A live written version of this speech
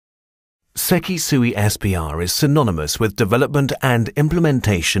Sekisui SPR is synonymous with development and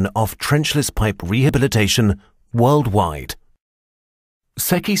implementation of trenchless pipe rehabilitation worldwide.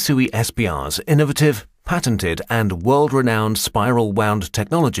 Sekisui SPR's innovative, patented and world-renowned spiral wound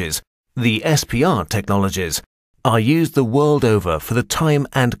technologies, the SPR technologies, are used the world over for the time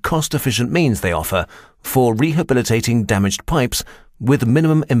and cost-efficient means they offer for rehabilitating damaged pipes with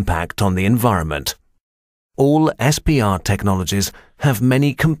minimum impact on the environment. All SPR technologies have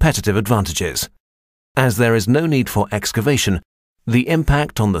many competitive advantages. As there is no need for excavation, the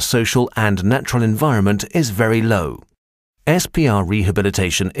impact on the social and natural environment is very low. SPR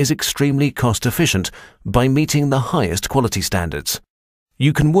rehabilitation is extremely cost-efficient by meeting the highest quality standards.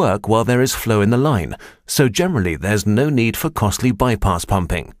 You can work while there is flow in the line, so generally there's no need for costly bypass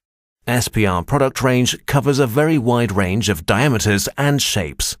pumping. SPR product range covers a very wide range of diameters and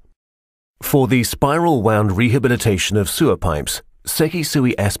shapes. For the spiral wound rehabilitation of sewer pipes,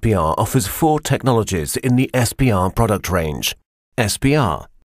 Sekisui SPR offers 4 technologies in the SPR product range: SPR,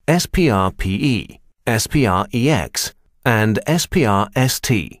 SPR PE, SPR EX, and SPR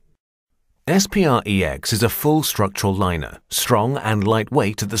ST. SPR EX is a full structural liner, strong and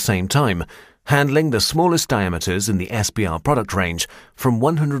lightweight at the same time, handling the smallest diameters in the SPR product range from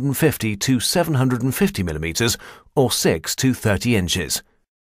 150 to 750 mm or 6 to 30 inches.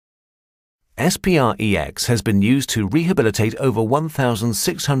 SPR EX has been used to rehabilitate over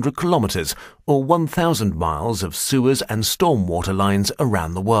 1,600 kilometers or 1,000 miles of sewers and stormwater lines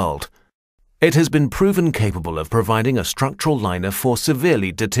around the world. It has been proven capable of providing a structural liner for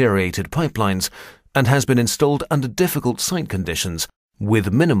severely deteriorated pipelines and has been installed under difficult site conditions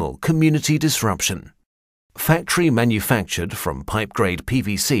with minimal community disruption. Factory manufactured from pipe-grade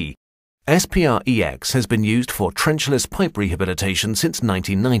PVC, SPR EX has been used for trenchless pipe rehabilitation since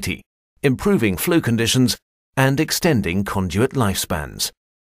 1990. Improving flow conditions and extending conduit lifespans.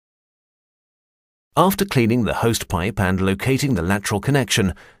 After cleaning the host pipe and locating the lateral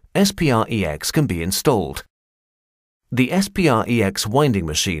connection, SPR EX can be installed. The SPR EX winding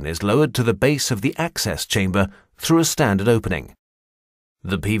machine is lowered to the base of the access chamber through a standard opening.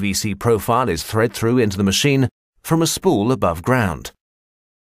 The PVC profile is thread through into the machine from a spool above ground.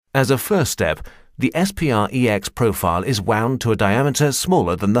 As a first step, the SPR EX profile is wound to a diameter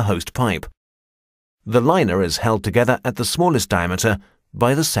smaller than the host pipe. The liner is held together at the smallest diameter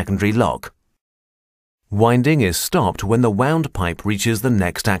by the secondary lock. Winding is stopped when the wound pipe reaches the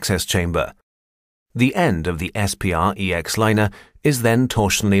next access chamber. The end of the SPR EX liner is then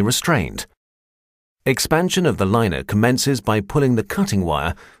torsionally restrained. Expansion of the liner commences by pulling the cutting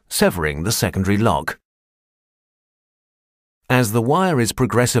wire, severing the secondary lock. As the wire is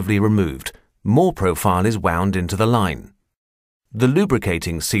progressively removed, more profile is wound into the line. The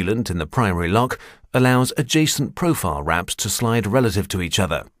lubricating sealant in the primary lock allows adjacent profile wraps to slide relative to each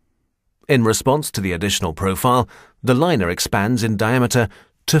other. In response to the additional profile, the liner expands in diameter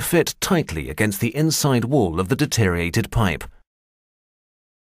to fit tightly against the inside wall of the deteriorated pipe.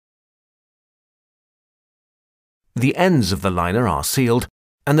 The ends of the liner are sealed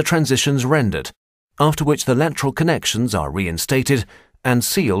and the transitions rendered, after which the lateral connections are reinstated and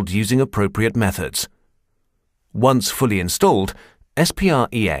sealed using appropriate methods. Once fully installed, SPR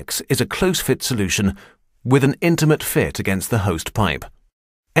EX is a close-fit solution with an intimate fit against the host pipe.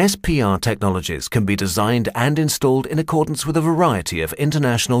 SPR technologies can be designed and installed in accordance with a variety of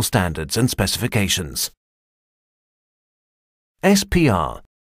international standards and specifications. SPR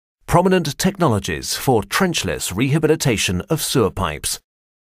 – Prominent Technologies for Trenchless Rehabilitation of Sewer Pipes.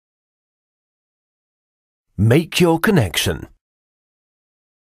 Make your connection.